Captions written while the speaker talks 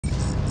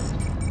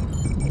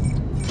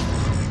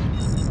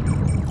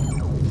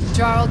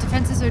Jarl,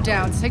 defenses are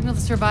down. Signal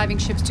the surviving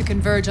ships to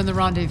converge on the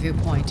rendezvous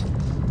point.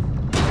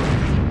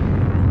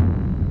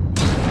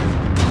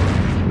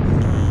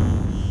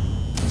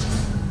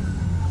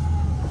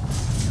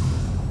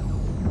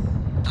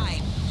 Aye.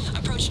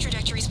 Approach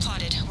trajectories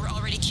plotted. We're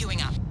already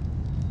queuing up.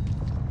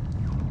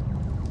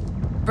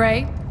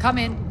 Bray, come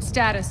in.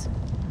 Status.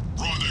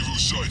 Rendezvous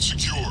site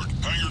secured.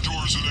 Hangar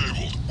doors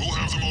enabled. We'll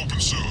have them open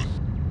soon.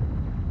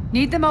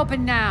 Need them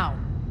open now.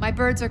 My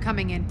birds are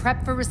coming in.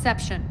 Prep for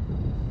reception.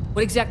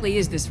 What exactly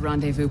is this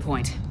rendezvous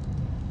point?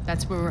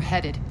 That's where we're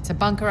headed. It's a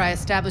bunker I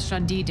established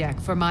on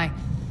D-Deck for my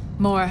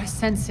more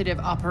sensitive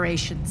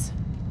operations.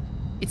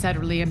 It's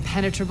utterly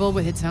impenetrable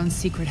with its own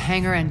secret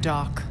hangar and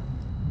dock.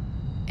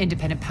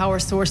 Independent power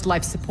source,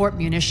 life support,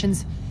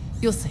 munitions.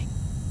 You'll see.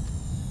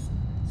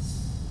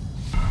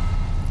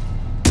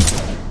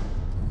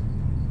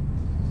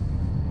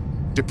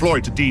 Deploy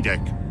to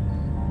D-Deck.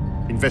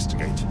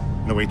 Investigate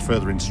and await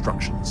further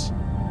instructions.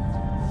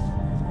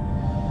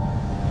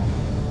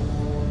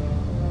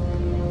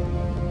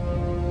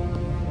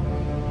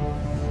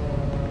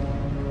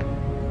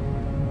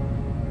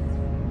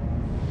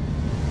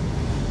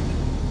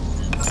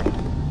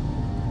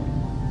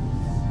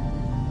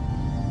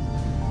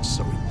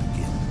 So it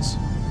begins.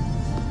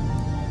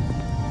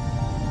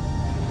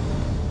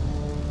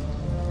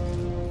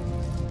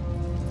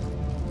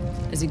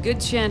 There's a good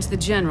chance the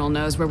General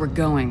knows where we're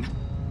going.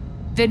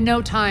 Then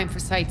no time for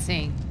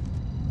sightseeing.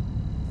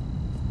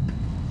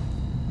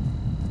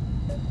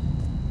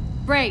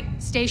 Bray,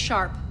 stay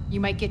sharp. You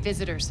might get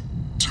visitors.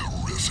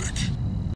 Terrific.